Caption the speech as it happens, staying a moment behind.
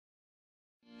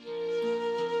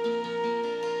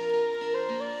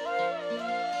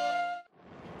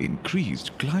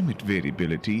increased climate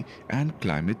variability and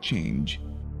climate change.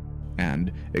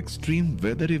 And extreme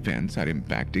weather events are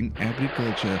impacting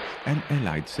agriculture and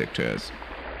allied sectors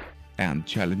and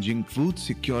challenging food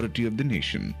security of the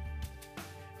nation.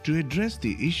 To address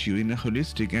the issue in a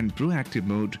holistic and proactive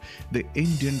mode, the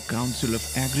Indian Council of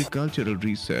Agricultural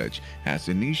Research has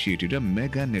initiated a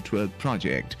mega network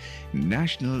project,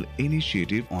 National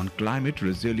Initiative on Climate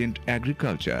Resilient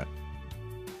Agriculture.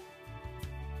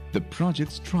 The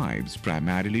project strives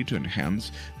primarily to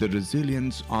enhance the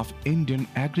resilience of Indian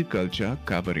agriculture,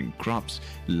 covering crops,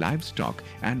 livestock,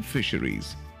 and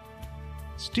fisheries.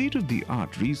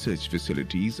 State-of-the-art research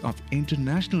facilities of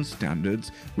international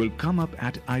standards will come up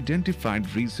at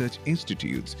identified research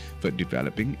institutes for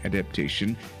developing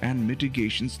adaptation and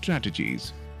mitigation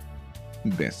strategies.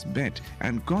 Best bet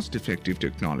and cost-effective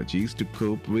technologies to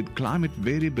cope with climate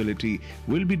variability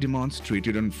will be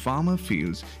demonstrated on farmer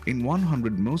fields in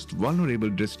 100 most vulnerable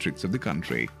districts of the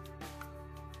country.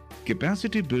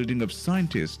 Capacity building of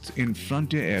scientists in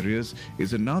frontier areas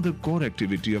is another core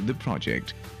activity of the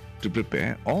project. To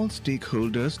prepare all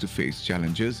stakeholders to face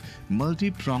challenges,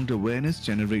 multi-pronged awareness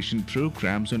generation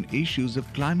programs on issues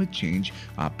of climate change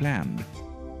are planned.